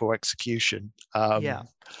dreadful execution.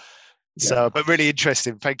 So, but really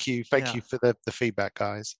interesting. Thank you for the feedback,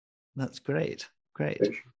 guys. That's great.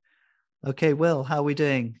 Okay, Will, how are we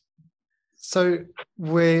doing? So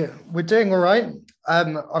we're doing all right.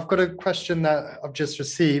 I've got a question that I've just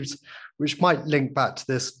received, which might link back to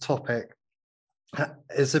this topic.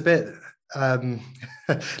 It's a bit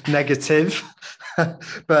negative,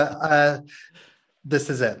 but this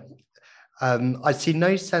is it. I see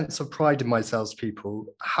no sense of pride in my salespeople.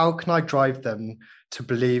 How can I drive them to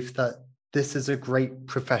believe that this is a great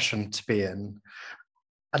profession to be in?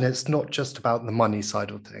 And it's not just about the money side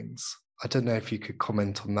of things. I don't know if you could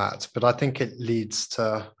comment on that, but I think it leads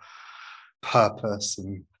to purpose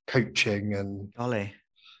and coaching and... Golly.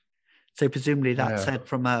 So presumably that's said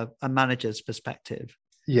from a manager's perspective.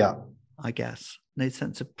 Yeah. I guess. No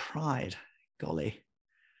sense of pride. Golly.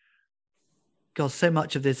 God, so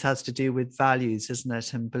much of this has to do with values, isn't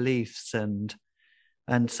it? And beliefs and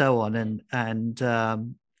so on. And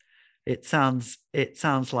it sounds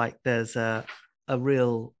like there's a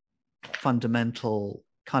real fundamental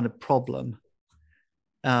kind of problem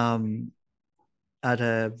at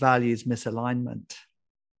a values misalignment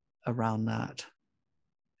around that.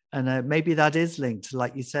 And maybe that is linked,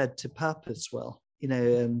 like you said, to purpose. Well,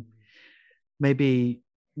 maybe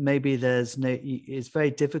there's it's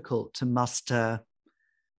very difficult to muster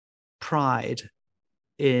pride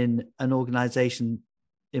in an organization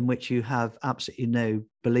in which you have absolutely no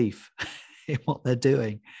belief in what they're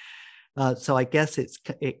doing. So I guess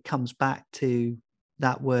it comes back to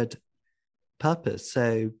that word purpose.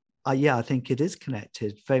 So I think it is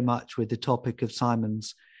connected very much with the topic of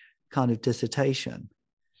Simon's kind of dissertation,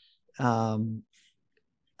 but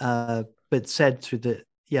said through the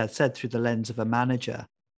lens of a manager.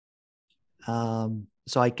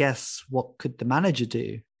 So I guess what could the manager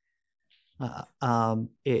do?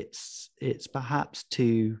 It's perhaps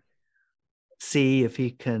to see if he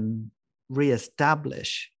can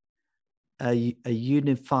reestablish a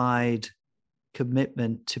unified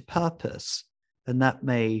commitment to purpose, and that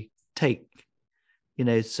may take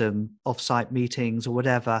some offsite meetings or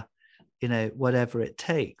whatever it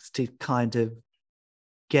takes to kind of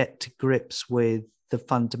get to grips with the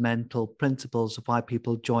fundamental principles of why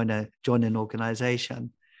people join an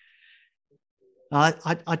organization. I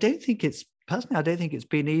don't think it's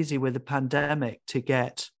been easy with the pandemic to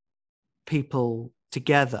get people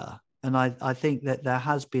together, and I think that there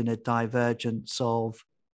has been a divergence of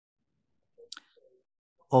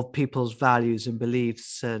people's values and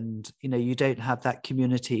beliefs, and you don't have that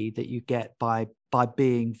community that you get by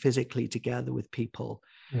being physically together with people.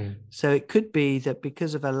 So it could be that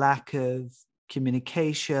because of a lack of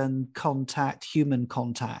communication, contact, human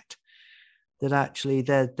contact, that actually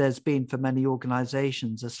there's been for many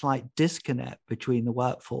organizations a slight disconnect between the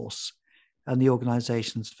workforce and the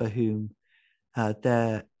organizations for whom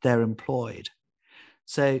they're employed.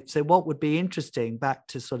 So what would be interesting, back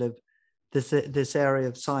to sort of this area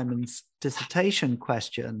of Simon's dissertation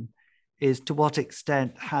question, is to what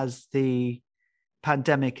extent has the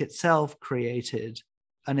pandemic itself created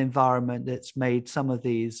an environment that's made some of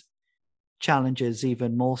these challenges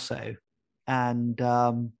even more so?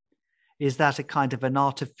 And is that a kind of an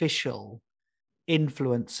artificial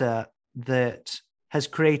influencer that has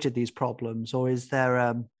created these problems, or is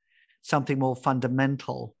there something more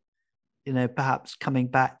fundamental, perhaps coming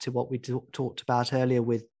back to what we talked about earlier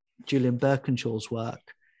with Julian Birkinshaw's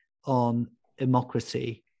work on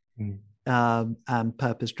democracy and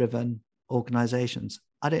purpose-driven organizations?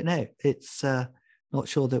 I don't know. It's not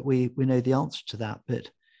sure that we know the answer to that,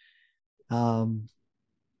 but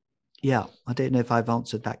yeah, I don't know if I've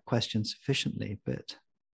answered that question sufficiently, but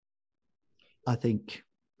I think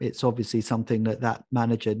it's obviously something that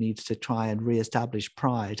manager needs to try and reestablish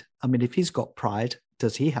pride. I mean, if he's got pride,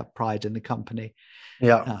 does he have pride in the company?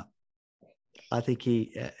 Yeah. I think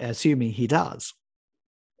assuming he does,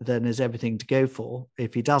 then there's everything to go for.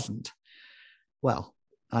 If he doesn't, well,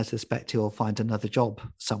 I suspect he'll find another job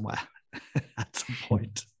somewhere at some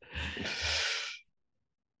point.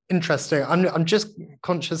 Interesting. I'm just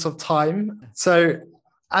conscious of time. So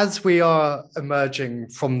as we are emerging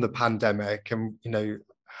from the pandemic, and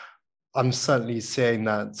I'm certainly seeing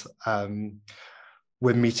that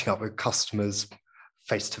we're meeting up with customers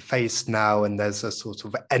face to face now, and there's a sort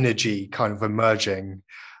of energy kind of emerging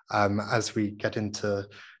as we get into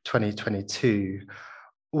 2022.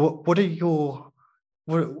 What are you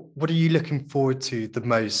looking forward to the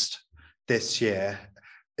most this year,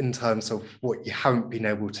 in terms of what you haven't been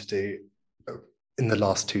able to do in the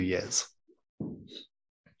last 2 years?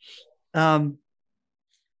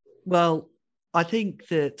 Well, I think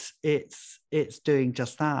that it's doing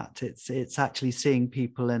just that. It's actually seeing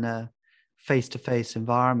people in a face-to-face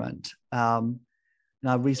environment. Now,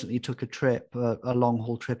 I recently took a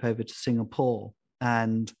long-haul trip over to Singapore,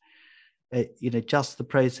 and just the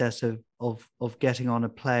process of getting on a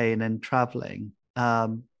plane and traveling.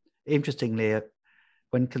 Interestingly,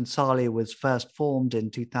 when Consalia was first formed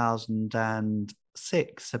in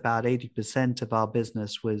 2006, about 80% of our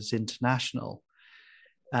business was international.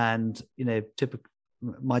 And,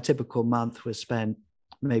 my typical month was spent,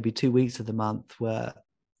 maybe 2 weeks of the month were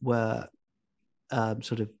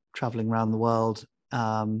sort of traveling around the world,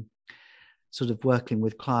 sort of working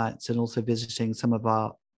with clients and also visiting some of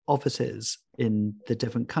our offices in the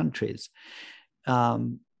different countries.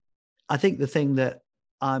 I think the thing that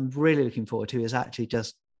I'm really looking forward to is actually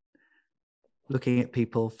just looking at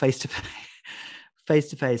people face to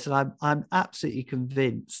face. And I'm absolutely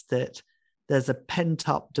convinced that there's a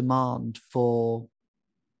pent-up demand for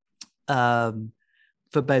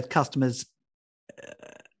both customers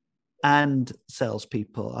and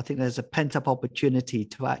salespeople. I think there's a pent-up opportunity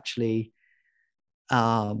to actually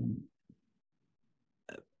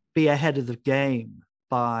be ahead of the game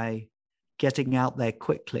by getting out there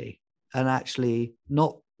quickly and actually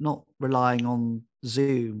not relying on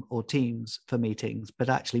Zoom or Teams for meetings, but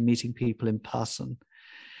actually meeting people in person.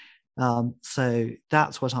 So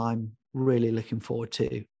that's what I'm really looking forward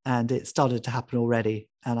to. And it started to happen already,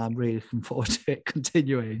 and I'm really looking forward to it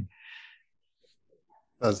continuing.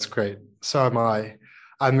 That's great. So am I.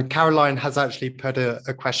 Caroline has actually put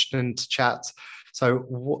a question into chat.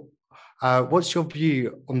 So what's your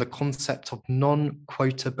view on the concept of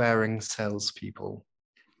non-quota bearing salespeople?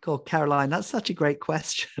 God, Caroline, that's such a great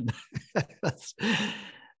question.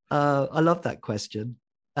 I love that question.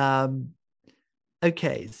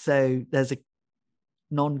 Okay, so there's a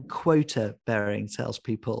non-quota bearing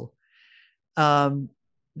salespeople.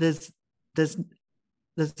 There's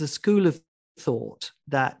a school of thought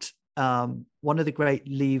that one of the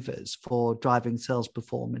great levers for driving sales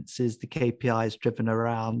performance is the KPIs driven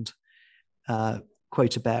around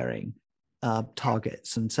quota bearing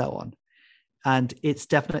targets and so on. And it's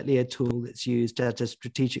definitely a tool that's used at a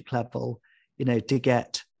strategic level, to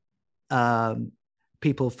get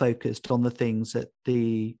people focused on the things that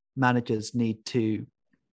the managers need to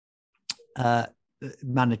the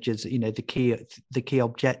key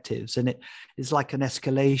objectives. And it's like an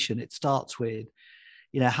escalation. It starts with,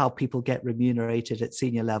 how people get remunerated at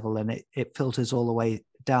senior level, and it filters all the way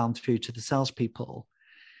down through to the salespeople.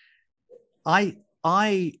 I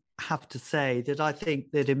have to say that I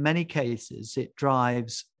think that in many cases it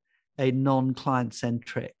drives a non-client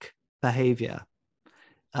centric behavior.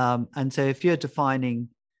 And so if you're defining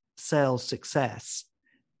sales success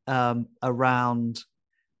around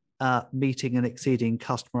meeting and exceeding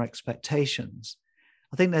customer expectations,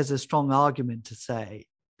 I think there's a strong argument to say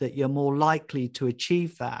that you're more likely to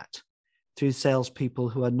achieve that through salespeople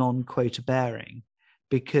who are non-quota bearing,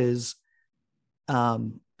 because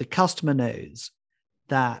the customer knows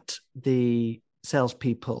that the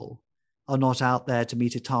salespeople are not out there to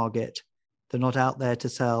meet a target. They're not out there to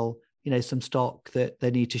sell, some stock that they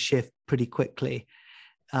need to shift pretty quickly.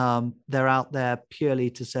 They're out there purely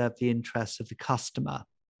to serve the interests of the customer.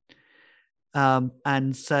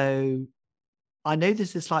 And so I know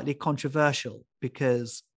this is slightly controversial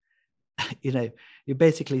because, you're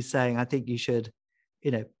basically saying, I think you should,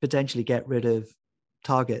 potentially get rid of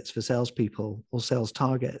targets for salespeople or sales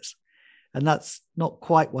targets. And that's not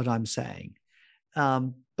quite what I'm saying.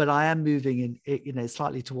 But I am moving in,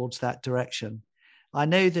 slightly towards that direction. I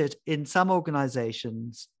know that in some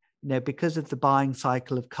organizations, because of the buying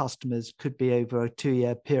cycle of customers could be over a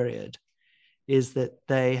 2-year period, is that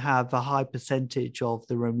they have a high percentage of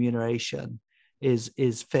the remuneration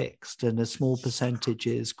is fixed and a small percentage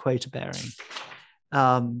is quota bearing.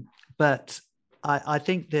 But I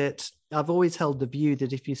think that I've always held the view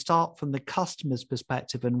that if you start from the customer's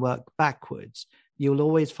perspective and work backwards, you'll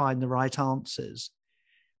always find the right answers.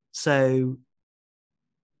 So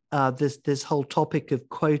this whole topic of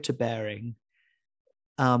quota bearing,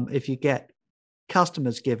 if you get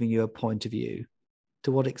customers giving you a point of view,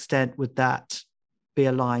 to what extent would that be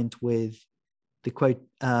aligned with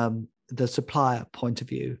the supplier point of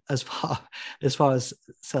view as far as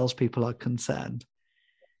salespeople are concerned?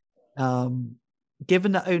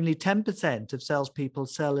 Given that only 10% of salespeople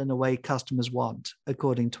sell in a way customers want,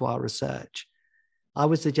 according to our research, I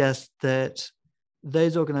would suggest that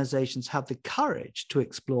those organizations have the courage to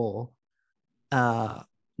explore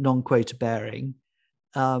non-quota bearing,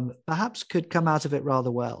 perhaps could come out of it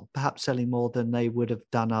rather well, perhaps selling more than they would have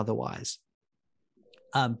done otherwise.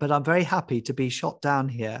 But I'm very happy to be shot down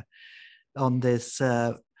here on this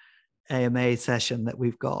AMA session that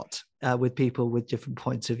we've got with people with different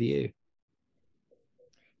points of view.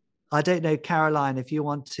 I don't know, Caroline, if you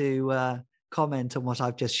want to comment on what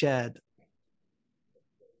I've just shared.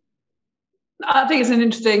 I think it's an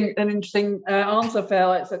interesting answer,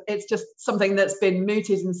 Phil. It's just something that's been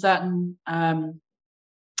mooted in certain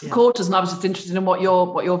quarters, and I was just interested in what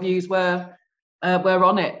your views were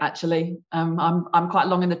on it. Actually, I'm quite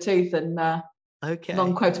long in the tooth, and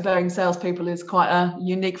non-quota bearing salespeople is quite a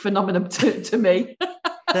unique phenomenon to me.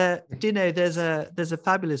 Do you know there's a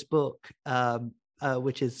fabulous book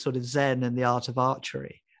which is sort of Zen and the Art of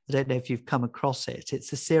Archery. I don't know if you've come across it.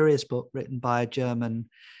 It's a serious book written by a German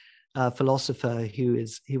philosopher who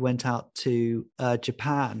went out to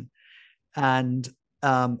Japan, and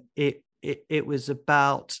it was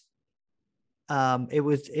about it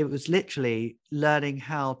was literally learning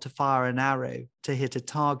how to fire an arrow to hit a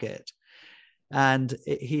target, and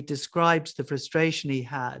he describes the frustration he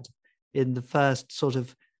had in the first sort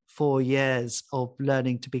of 4 years of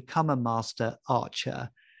learning to become a master archer.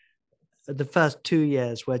 The first 2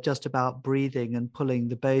 years were just about breathing and pulling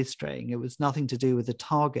the bowstring. It was nothing to do with the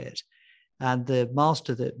target. And the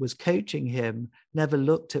master that was coaching him never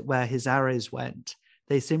looked at where his arrows went.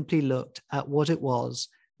 They simply looked at what it was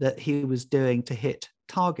that he was doing to hit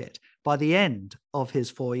target. By the end of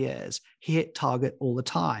his 4 years, he hit target all the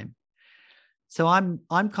time. So I'm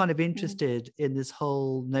kind of interested in this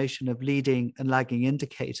whole notion of leading and lagging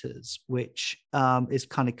indicators, which is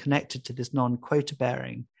kind of connected to this non-quota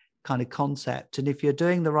bearing kind of concept. And if you're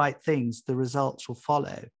doing the right things, the results will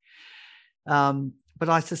follow. But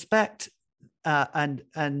I suspect,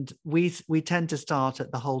 and we tend to start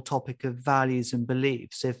at the whole topic of values and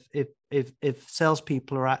beliefs. If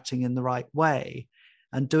salespeople are acting in the right way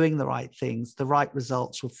and doing the right things, the right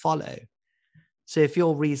results will follow. So if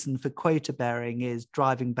your reason for quota bearing is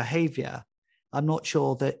driving behavior, I'm not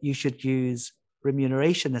sure that you should use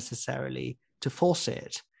remuneration necessarily to force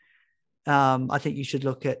it. I think you should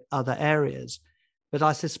look at other areas. But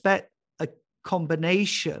I suspect a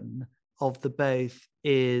combination of the both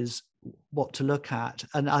is what to look at.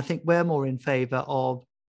 And I think we're more in favor of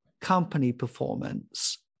company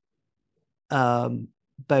performance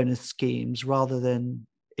bonus schemes rather than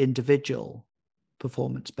individual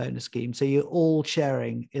performance bonus scheme. So you're all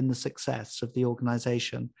sharing in the success of the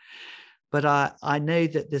organization. But I know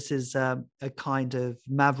that this is a kind of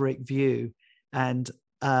maverick view, and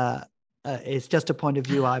it's just a point of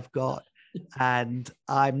view I've got. And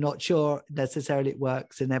I'm not sure necessarily it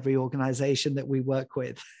works in every organization that we work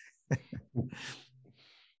with.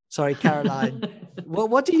 Sorry, Caroline.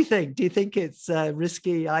 What do you think? Do you think it's a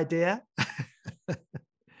risky idea?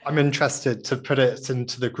 I'm interested to put it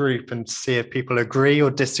into the group and see if people agree or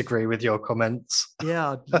disagree with your comments.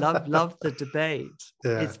 Yeah, love the debate.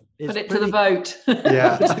 Yeah. It's put it to the vote.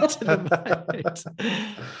 Yeah. Put it to the vote.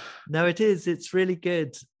 No, it is. It's really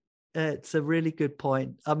good. It's a really good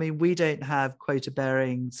point. I mean, we don't have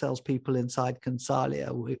quota-bearing salespeople inside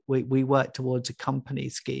Consalia. We work towards a company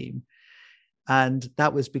scheme. And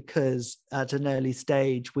that was because at an early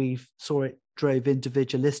stage, we saw it drove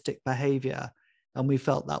individualistic behavior, and we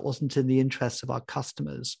felt that wasn't in the interests of our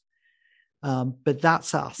customers. But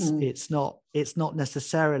that's us. It's not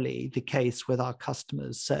necessarily the case with our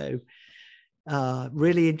customers. So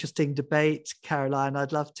really interesting debate, Caroline.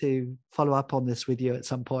 I'd love to follow up on this with you at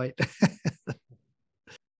some point.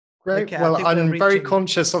 Great. Okay, well, I'm very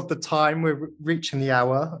conscious of the time. We're reaching the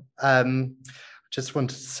hour. Just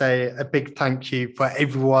wanted to say a big thank you for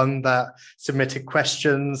everyone that submitted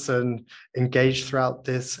questions and engaged throughout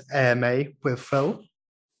this AMA with Phil.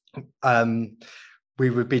 We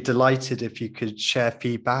would be delighted if you could share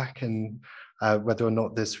feedback and whether or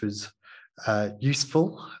not this was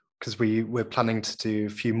useful, because we're planning to do a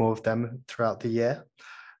few more of them throughout the year.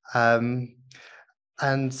 And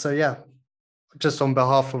so, yeah, just on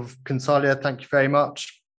behalf of Consalia, thank you very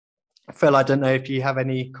much. Phil, I don't know if you have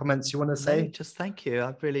any comments you want to say? No, just thank you.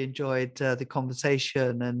 I've really enjoyed the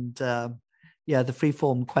conversation and the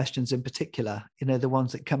free-form questions in particular, the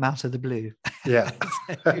ones that come out of the blue. Yeah.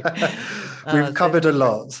 We've covered a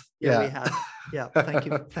lot. Yeah, we have. Yeah,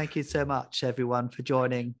 thank you so much, everyone, for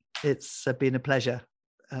joining. It's been a pleasure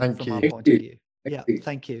from our point of view.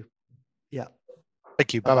 Thank you. Yeah.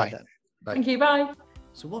 Thank you. Bye-bye. Thank you. Bye.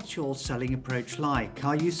 So what's your selling approach like?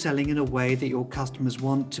 Are you selling in a way that your customers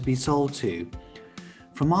want to be sold to?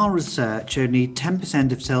 From our research, only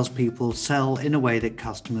 10% of salespeople sell in a way that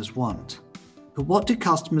customers want. But what do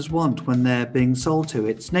customers want when they're being sold to?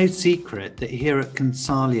 It's no secret that here at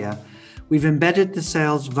Consalia, we've embedded the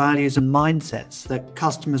sales values and mindsets that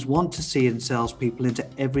customers want to see in salespeople into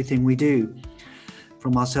everything we do,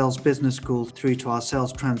 from our sales business school through to our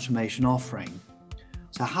sales transformation offering.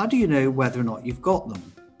 So how do you know whether or not you've got them?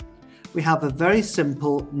 We have a very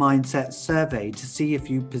simple mindset survey to see if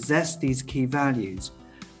you possess these key values.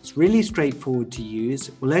 It's really straightforward to use.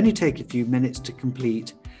 It will only take a few minutes to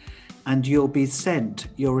complete, and you'll be sent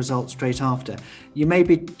your results straight after. You may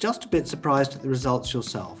be just a bit surprised at the results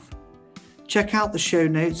yourself. Check out the show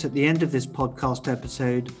notes at the end of this podcast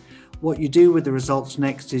episode. What you do with the results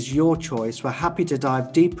next is your choice. We're happy to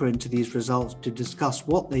dive deeper into these results to discuss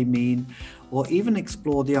what they mean, or even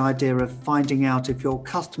explore the idea of finding out if your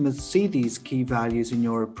customers see these key values in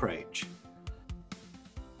your approach.